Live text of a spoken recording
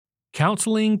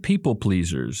Counseling people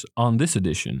pleasers on this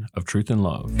edition of Truth and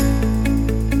Love.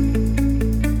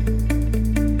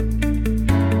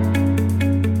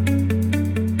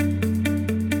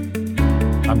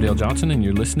 I'm Dale Johnson, and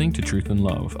you're listening to Truth and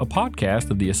Love, a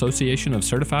podcast of the Association of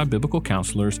Certified Biblical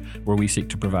Counselors, where we seek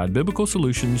to provide biblical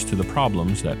solutions to the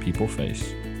problems that people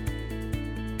face.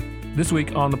 This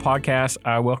week on the podcast,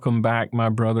 I welcome back my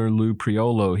brother Lou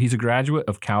Priolo. He's a graduate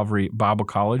of Calvary Bible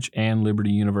College and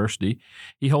Liberty University.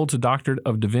 He holds a doctorate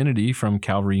of divinity from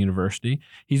Calvary University.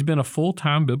 He's been a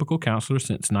full-time biblical counselor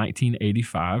since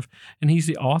 1985, and he's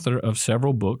the author of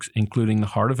several books, including The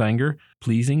Heart of Anger,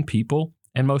 Pleasing People,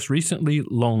 and most recently,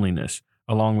 Loneliness,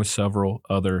 along with several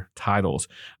other titles.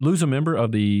 Lou's a member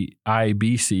of the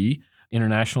IABC,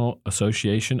 International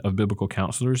Association of Biblical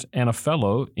Counselors, and a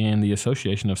fellow in the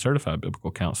Association of Certified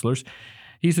Biblical Counselors.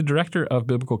 He's the director of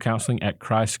biblical counseling at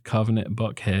Christ Covenant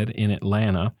Buckhead in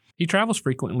Atlanta. He travels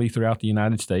frequently throughout the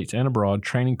United States and abroad,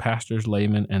 training pastors,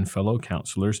 laymen, and fellow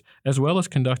counselors, as well as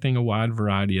conducting a wide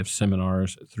variety of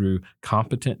seminars through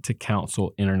Competent to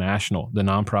Counsel International, the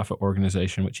nonprofit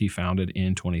organization which he founded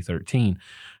in 2013.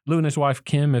 Lou and his wife,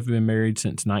 Kim, have been married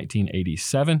since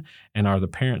 1987 and are the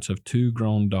parents of two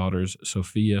grown daughters,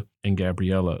 Sophia and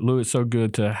Gabriella. Lou, it's so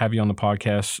good to have you on the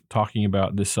podcast talking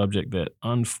about this subject that,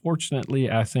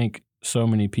 unfortunately, I think so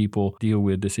many people deal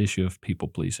with, this issue of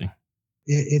people-pleasing.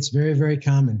 It's very, very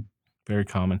common. Very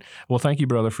common. Well, thank you,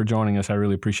 brother, for joining us. I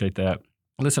really appreciate that.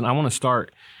 Listen, I want to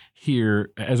start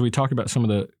here as we talk about some of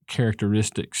the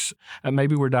characteristics.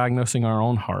 Maybe we're diagnosing our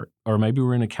own heart, or maybe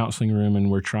we're in a counseling room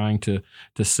and we're trying to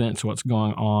sense what's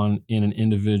going on in an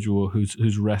individual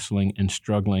who's wrestling and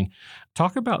struggling.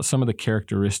 Talk about some of the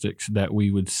characteristics that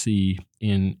we would see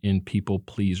in people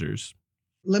pleasers.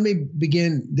 Let me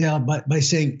begin, Dale, by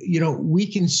saying,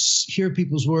 we can hear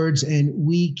people's words and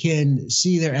we can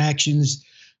see their actions,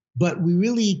 but we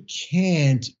really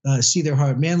can't see their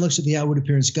heart. Man looks at the outward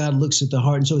appearance, God looks at the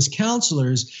heart. And so as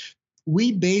counselors,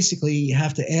 we basically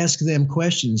have to ask them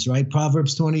questions, right?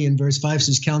 Proverbs 20 and verse 5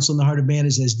 says, counsel in the heart of man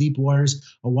is as deep waters.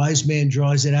 A wise man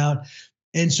draws it out.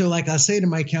 And so like I'll say to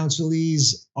my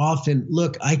counselees often,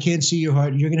 look, I can't see your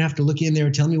heart. You're going to have to look in there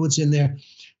and tell me what's in there.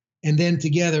 And then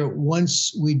together,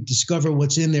 once we discover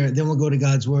what's in there, then we'll go to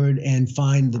God's word and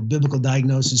find the biblical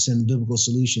diagnosis and biblical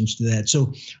solutions to that.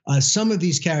 So some of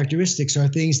these characteristics are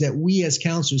things that we as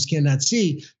counselors cannot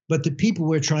see, but the people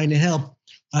we're trying to help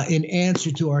in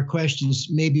answer to our questions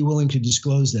may be willing to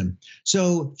disclose them.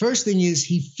 So first thing is,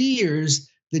 he fears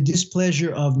the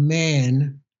displeasure of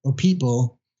man or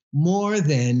people more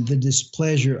than the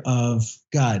displeasure of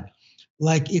God.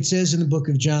 Like it says in the book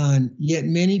of John, yet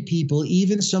many people,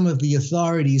 even some of the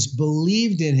authorities,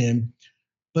 believed in him,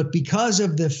 but because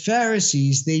of the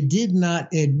Pharisees, they did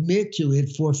not admit to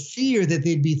it for fear that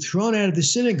they'd be thrown out of the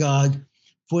synagogue,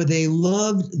 for they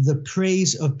loved the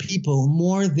praise of people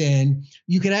more than,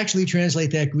 you could actually translate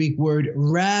that Greek word,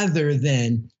 rather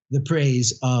than the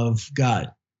praise of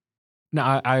God.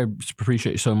 Now, I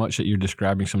appreciate so much that you're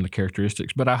describing some of the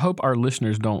characteristics, but I hope our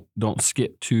listeners don't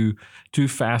skip too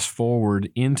fast forward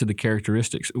into the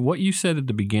characteristics. What you said at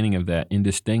the beginning of that in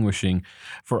distinguishing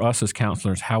for us as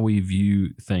counselors how we view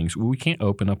things, we can't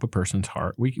open up a person's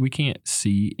heart. We can't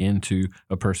see into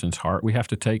a person's heart. We have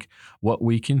to take what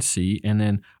we can see and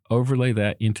then overlay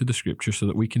that into the scripture so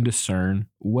that we can discern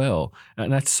well.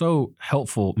 And that's so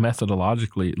helpful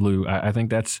methodologically, Lou. I think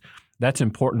that's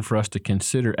important for us to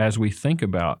consider as we think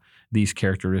about these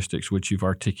characteristics which you've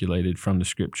articulated from the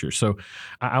scripture. So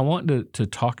I want to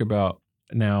talk about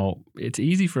now, it's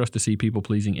easy for us to see people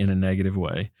pleasing in a negative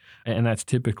way, and that's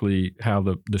typically how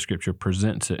the scripture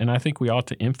presents it. And I think we ought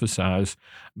to emphasize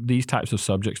these types of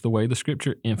subjects the way the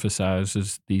scripture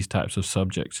emphasizes these types of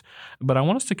subjects. But I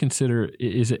want us to consider,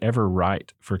 is it ever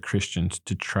right for Christians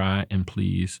to try and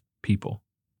please people?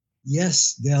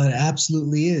 Yes, Dale, it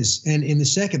absolutely is. And in the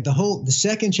second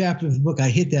chapter of the book, I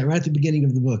hit that right at the beginning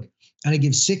of the book. And I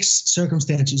give 6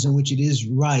 circumstances in which it is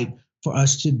right for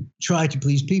us to try to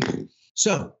please people.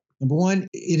 So, number 1,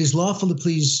 it is lawful to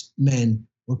please men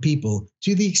or people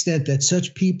to the extent that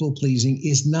such people pleasing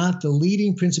is not the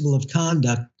leading principle of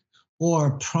conduct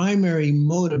or primary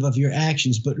motive of your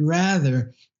actions, but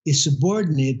rather is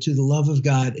subordinate to the love of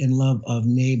God and love of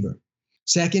neighbor.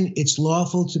 Second, it's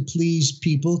lawful to please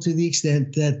people to the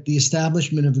extent that the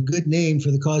establishment of a good name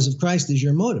for the cause of Christ is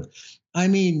your motive. I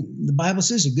mean, the Bible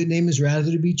says a good name is rather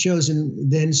to be chosen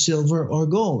than silver or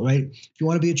gold, right? If you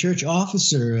want to be a church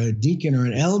officer, a deacon, or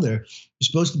an elder, you're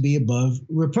supposed to be above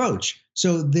reproach.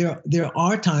 So there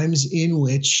are times in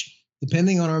which,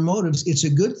 depending on our motives, it's a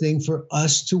good thing for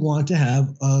us to want to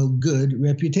have a good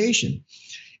reputation.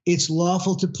 It's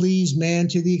lawful to please man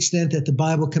to the extent that the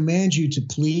Bible commands you to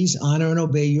please, honor, and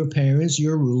obey your parents,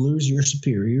 your rulers, your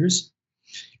superiors.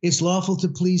 It's lawful to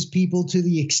please people to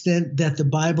the extent that the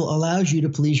Bible allows you to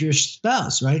please your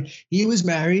spouse, right? He was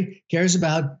married, cares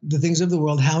about the things of the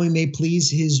world, how he may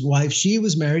please his wife. She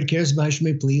was married, cares about how she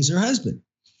may please her husband.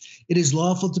 It is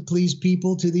lawful to please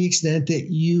people to the extent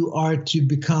that you are to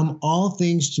become all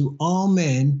things to all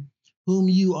men whom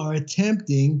you are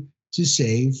attempting to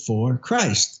save for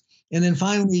Christ. And then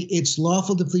finally, it's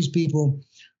lawful to please people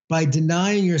by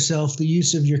denying yourself the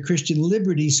use of your Christian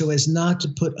liberty so as not to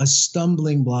put a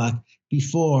stumbling block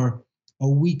before a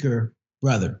weaker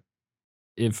brother.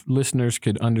 If listeners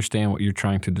could understand what you're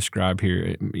trying to describe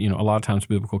here, a lot of times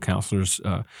biblical counselors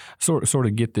sort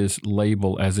of get this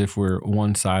label as if we're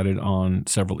one-sided on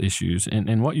several issues.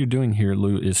 And what you're doing here,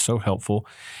 Lou, is so helpful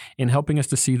in helping us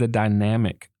to see the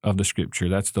dynamic of the Scripture.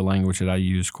 That's the language that I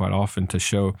use quite often to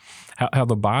show how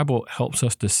the Bible helps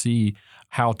us to see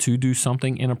how to do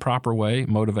something in a proper way,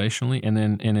 motivationally, and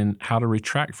then how to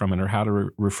retract from it or how to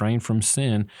refrain from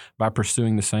sin by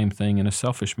pursuing the same thing in a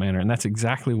selfish manner. And that's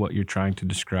exactly what you're trying to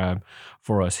describe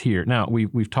for us here. Now,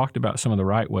 we've talked about some of the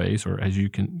right ways, or as you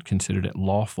considered it,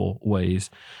 lawful ways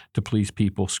to please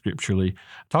people scripturally.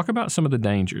 Talk about some of the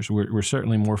dangers. We're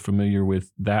certainly more familiar with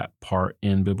that part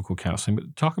in biblical counseling,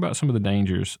 but talk about some of the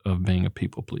dangers of being a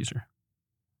people pleaser.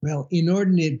 Well,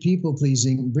 inordinate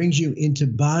people-pleasing brings you into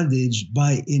bondage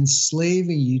by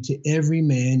enslaving you to every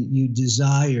man you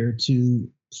desire to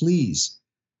please.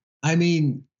 I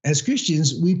mean, as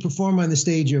Christians, we perform on the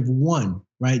stage of one,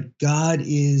 right? God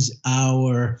is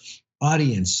our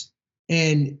audience.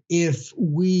 And if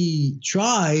we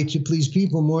try to please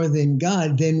people more than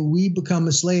God, then we become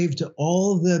a slave to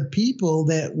all the people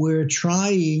that we're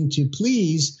trying to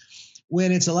please,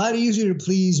 when it's a lot easier to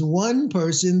please one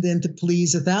person than to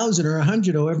please 1,000 or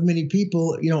 100 or however many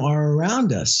people, are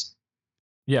around us.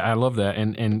 Yeah, I love that.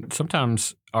 And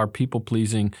sometimes our people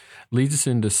pleasing leads us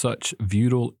into such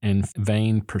futile and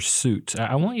vain pursuits.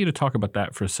 I want you to talk about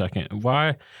that for a second.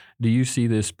 Why do you see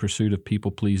this pursuit of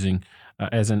people pleasing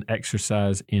as an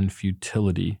exercise in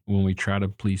futility when we try to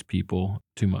please people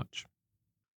too much?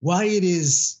 Why it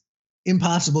is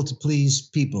impossible to please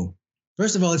people.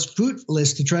 First of all, it's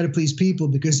fruitless to try to please people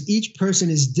because each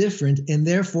person is different, and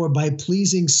therefore by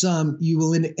pleasing some, you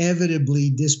will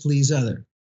inevitably displease others.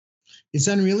 It's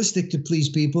unrealistic to please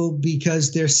people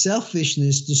because their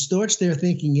selfishness distorts their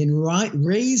thinking and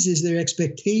raises their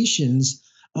expectations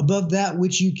above that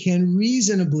which you can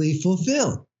reasonably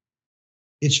fulfill.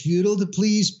 It's futile to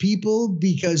please people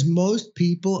because most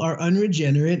people are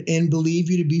unregenerate and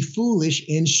believe you to be foolish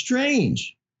and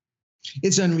strange.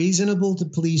 It's unreasonable to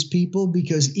please people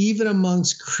because even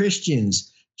amongst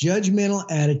Christians, judgmental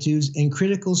attitudes and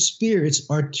critical spirits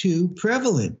are too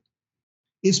prevalent.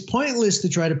 It's pointless to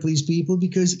try to please people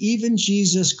because even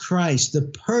Jesus Christ,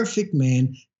 the perfect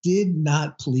man, did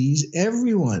not please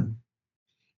everyone.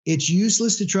 It's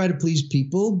useless to try to please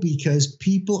people because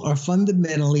people are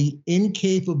fundamentally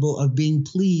incapable of being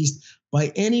pleased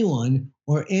by anyone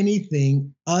or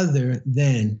anything other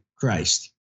than Christ.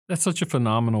 That's such a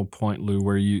phenomenal point, Lou,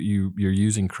 where you're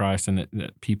using Christ and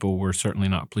that people were certainly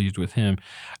not pleased with him.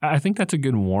 I think that's a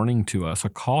good warning to us, a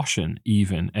caution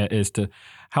even, as to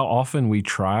how often we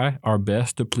try our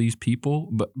best to please people,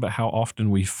 but how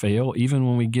often we fail, even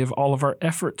when we give all of our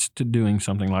efforts to doing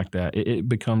something like that. It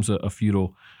becomes a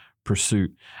futile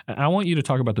pursuit. I want you to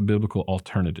talk about the biblical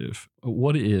alternative.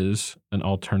 What is an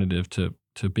alternative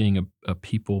to being a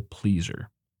people pleaser?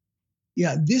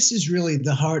 Yeah, this is really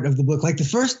the heart of the book. Like the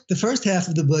first half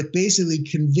of the book basically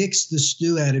convicts the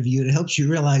stew out of you. It helps you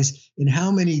realize in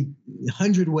how many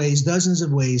hundred ways, dozens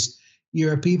of ways,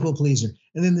 you're a people pleaser.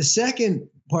 And then the second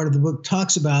part of the book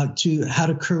talks about how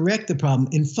to correct the problem.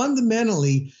 And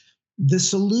fundamentally, the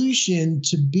solution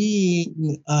to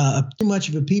being too much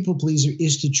of a people pleaser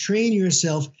is to train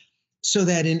yourself so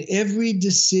that in every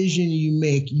decision you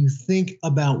make, you think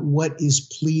about what is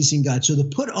pleasing God. So the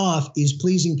put off is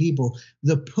pleasing people.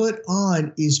 The put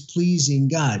on is pleasing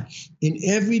God. In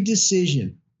every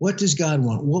decision, what does God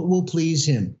want? What will please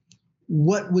him?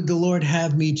 What would the Lord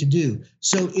have me to do?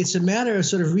 So it's a matter of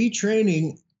sort of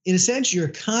retraining, in a sense, your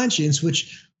conscience,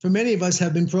 which for many of us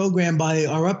have been programmed by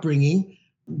our upbringing,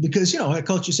 because, our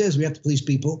culture says we have to please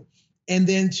people. And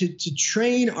then to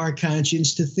train our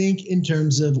conscience to think in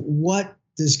terms of what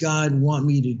does God want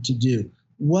me to do?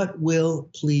 What will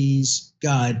please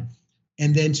God?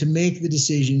 And then to make the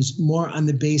decisions more on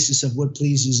the basis of what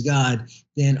pleases God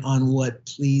than on what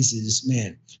pleases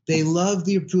man. They love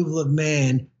the approval of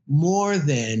man more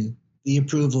than the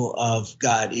approval of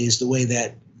God is the way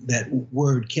that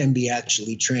word can be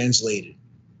actually translated.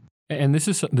 And this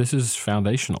is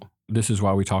foundational. This is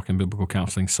why we talk in biblical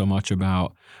counseling so much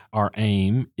about our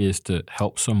aim is to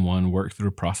help someone work through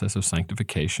a process of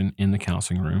sanctification in the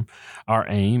counseling room. Our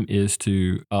aim is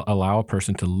to allow a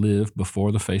person to live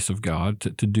before the face of God,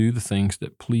 to do the things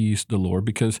that please the Lord,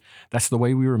 because that's the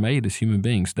way we were made as human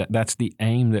beings. That's the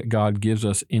aim that God gives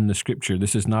us in the Scripture.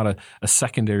 This is not a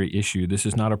secondary issue. This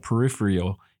is not a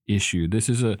peripheral issue. This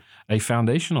is a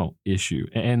foundational issue.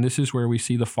 And this is where we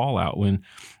see the fallout when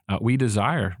we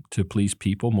desire to please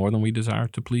people more than we desire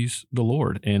to please the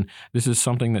Lord. And this is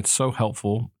something that's so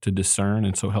helpful to discern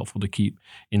and so helpful to keep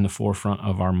in the forefront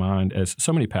of our mind, as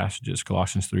so many passages,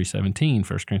 Colossians 3:17,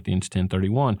 1 Corinthians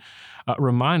 10:31,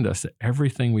 remind us that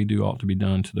everything we do ought to be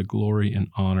done to the glory and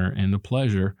honor and the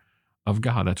pleasure of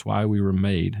God. That's why we were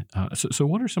made. So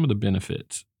what are some of the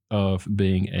benefits of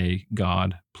being a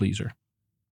God pleaser?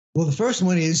 Well, the first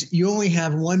one is you only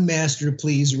have one master to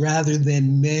please rather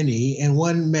than many, and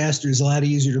one master is a lot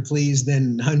easier to please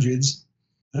than hundreds.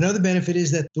 Another benefit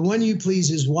is that the one you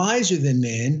please is wiser than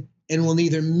man and will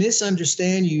neither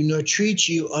misunderstand you nor treat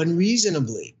you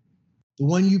unreasonably. The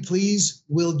one you please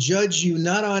will judge you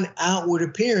not on outward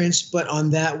appearance, but on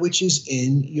that which is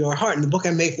in your heart. In the book,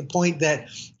 I make the point that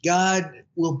God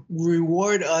will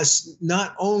reward us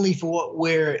not only for what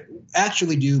we're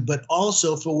actually do, but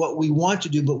also for what we want to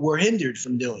do, but we're hindered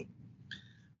from doing.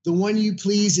 The one you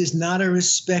please is not a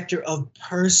respecter of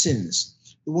persons.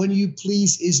 The one you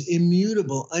please is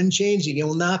immutable, unchanging, and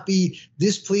will not be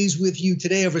displeased with you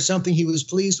today over something he was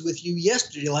pleased with you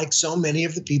yesterday, like so many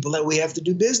of the people that we have to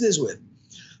do business with.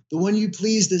 The one you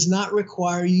please does not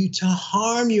require you to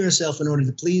harm yourself in order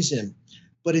to please him,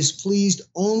 but is pleased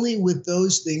only with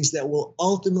those things that will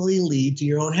ultimately lead to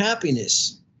your own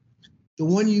happiness. The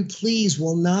one you please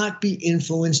will not be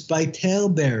influenced by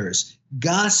talebearers,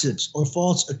 gossips, or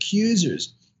false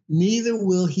accusers. Neither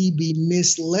will he be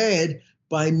misled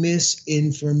by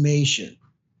misinformation.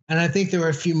 And I think there are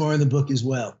a few more in the book as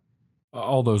well.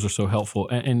 All those are so helpful.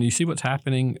 And you see what's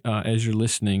happening as you're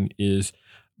listening is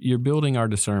you're building our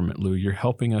discernment, Lou. You're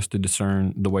helping us to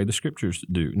discern the way the Scriptures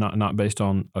do, not based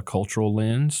on a cultural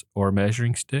lens or a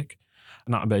measuring stick,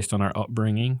 not based on our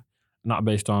upbringing, not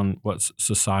based on what's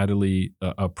societally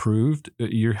approved.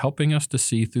 You're helping us to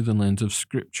see through the lens of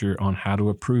Scripture on how to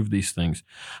approve these things.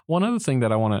 One other thing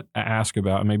that I want to ask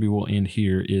about, and maybe we'll end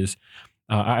here, is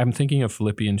I'm thinking of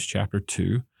Philippians chapter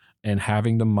 2 and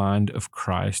having the mind of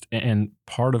Christ. And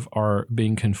part of our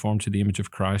being conformed to the image of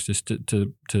Christ is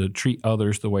to treat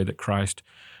others the way that Christ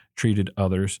treated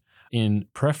others, in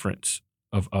preference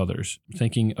of others,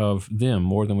 thinking of them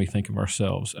more than we think of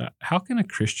ourselves. How can a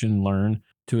Christian learn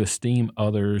to esteem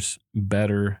others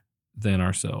better than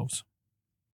ourselves?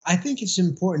 I think it's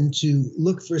important to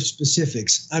look for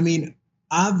specifics. I mean,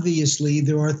 obviously,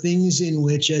 there are things in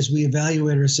which, as we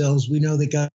evaluate ourselves, we know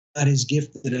that God has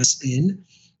gifted us in,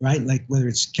 right? Like whether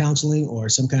it's counseling or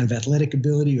some kind of athletic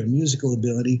ability or musical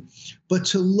ability, but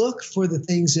to look for the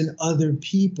things in other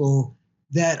people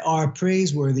that are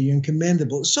praiseworthy and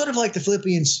commendable, sort of like the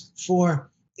Philippians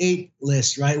 4:8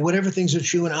 list, right? Whatever things are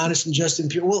true and honest and just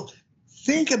and pure. Well,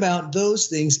 think about those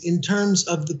things in terms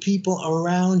of the people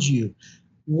around you.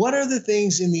 What are the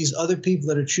things in these other people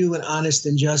that are true and honest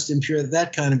and just and pure,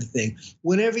 that kind of thing?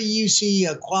 Whenever you see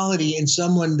a quality in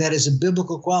someone that is a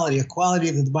biblical quality, a quality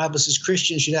that the Bible says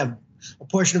Christians should have, a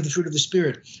portion of the fruit of the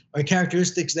Spirit, or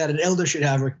characteristics that an elder should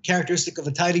have, or a characteristic of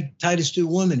a Titus 2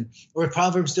 woman, or a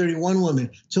Proverbs 31 woman,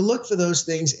 to look for those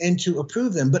things and to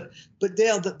approve them. But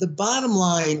Dale, the bottom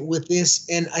line with this,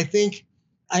 and I think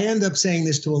I end up saying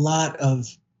this to a lot of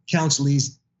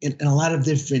counselees in a lot of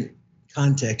different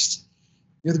contexts.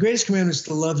 The greatest commandment is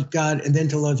to love God and then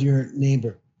to love your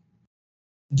neighbor.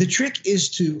 The trick is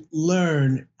to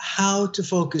learn how to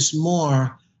focus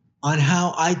more on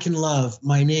how I can love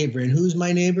my neighbor. And who's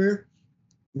my neighbor?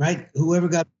 Right? Whoever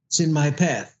got in my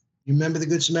path. You remember the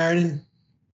Good Samaritan?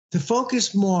 To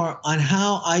focus more on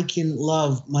how I can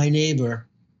love my neighbor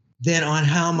than on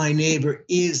how my neighbor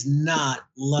is not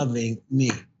loving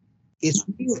me. It's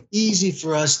real easy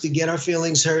for us to get our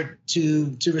feelings hurt,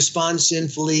 to respond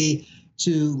sinfully,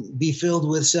 to be filled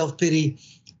with self-pity,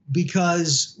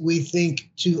 because we think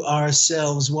to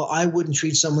ourselves, well, I wouldn't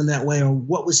treat someone that way, or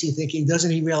what was he thinking? Doesn't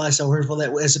he realize how hurtful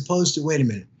that was? As opposed to, wait a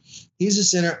minute, he's a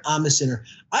sinner, I'm a sinner.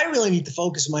 I really need to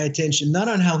focus my attention not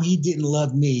on how he didn't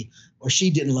love me or she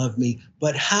didn't love me,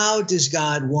 but how does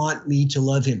God want me to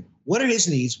love him? What are his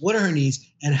needs? What are her needs?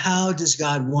 And how does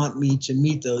God want me to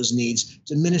meet those needs,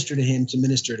 to minister to him, to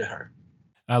minister to her?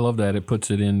 I love that. It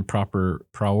puts it in proper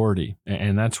priority.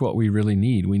 And that's what we really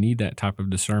need. We need that type of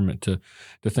discernment to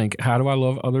think, how do I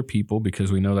love other people?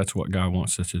 Because we know that's what God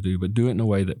wants us to do, but do it in a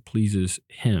way that pleases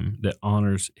Him, that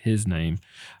honors His name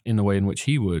in the way in which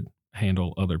He would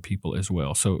handle other people as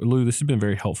well. So, Lou, this has been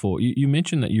very helpful. You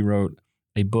mentioned that you wrote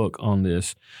a book on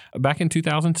this back in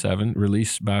 2007,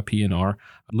 released by P&R.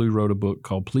 Lou wrote a book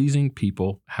called Pleasing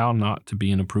People, How Not to Be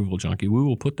an Approval Junkie. We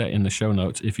will put that in the show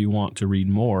notes if you want to read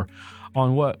more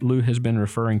on what Lou has been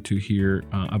referring to here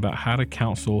about how to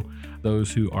counsel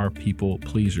those who are people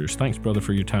pleasers. Thanks, brother,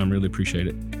 for your time. Really appreciate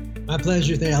it. My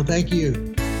pleasure, Thale. Thank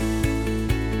you.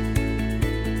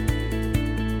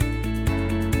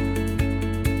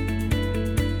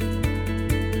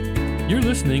 You're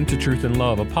listening to Truth and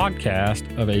Love, a podcast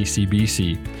of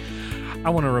ACBC. I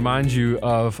want to remind you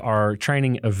of our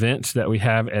training events that we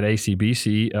have at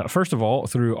ACBC. First of all,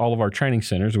 through all of our training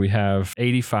centers, we have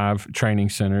 85 training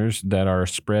centers that are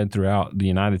spread throughout the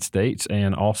United States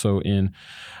and also in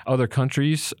other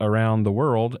countries around the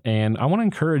world. And I want to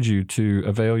encourage you to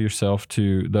avail yourself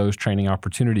to those training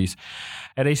opportunities.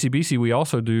 At ACBC, we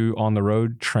also do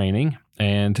on-the-road training.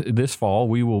 And this fall,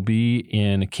 we will be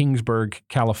in Kingsburg,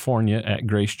 California at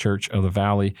Grace Church of the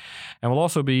Valley. And we'll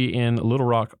also be in Little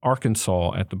Rock,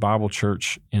 Arkansas at the Bible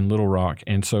Church in Little Rock.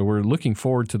 And so we're looking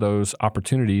forward to those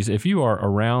opportunities. If you are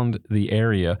around the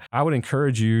area, I would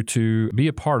encourage you to be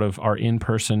a part of our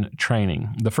in-person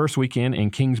training. The first weekend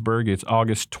in Kingsburg is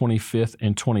August 25th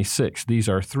and 26th. These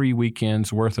are 3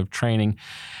 weekends worth of training.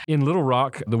 In Little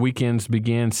Rock, the weekends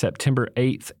begin September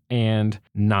 8th and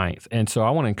 9th. And so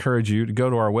I want to encourage you to go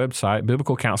to our website,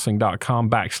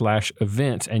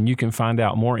 biblicalcounseling.com/events, and you can find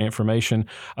out more information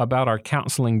about our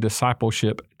counseling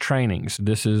discipleship trainings.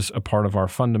 This is a part of our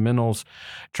fundamentals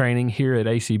training here at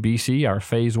ACBC, our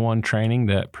phase 1 training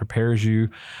that prepares you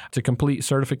to complete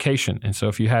certification. And so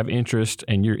if you have interest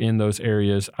and you're in those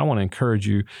areas, I want to encourage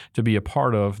you to be a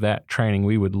part of that training.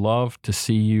 We would love to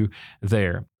see you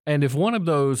there. And if one of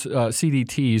those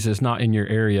CDTs is not in your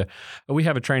area, we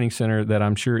have a training center that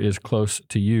I'm sure is close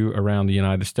to you around the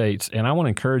United States. And I want to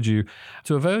encourage you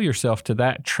to avail yourself to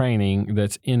that training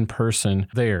that's in person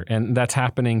there. And that's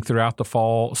happening throughout the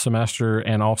fall semester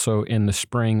and also in the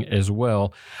spring as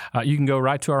well. You can go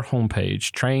right to our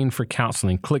homepage, Train for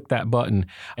Counseling, click that button,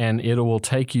 and it will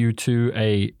take you to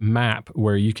a map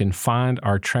where you can find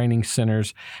our training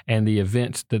centers and the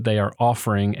events that they are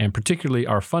offering, and particularly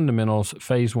our fundamentals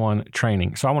phase 1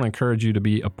 training. So I want to encourage you to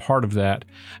be a part of that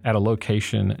at a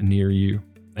location near you.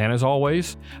 And as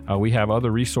always, we have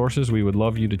other resources we would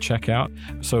love you to check out.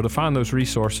 So to find those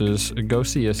resources, go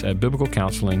see us at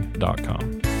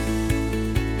biblicalcounseling.com.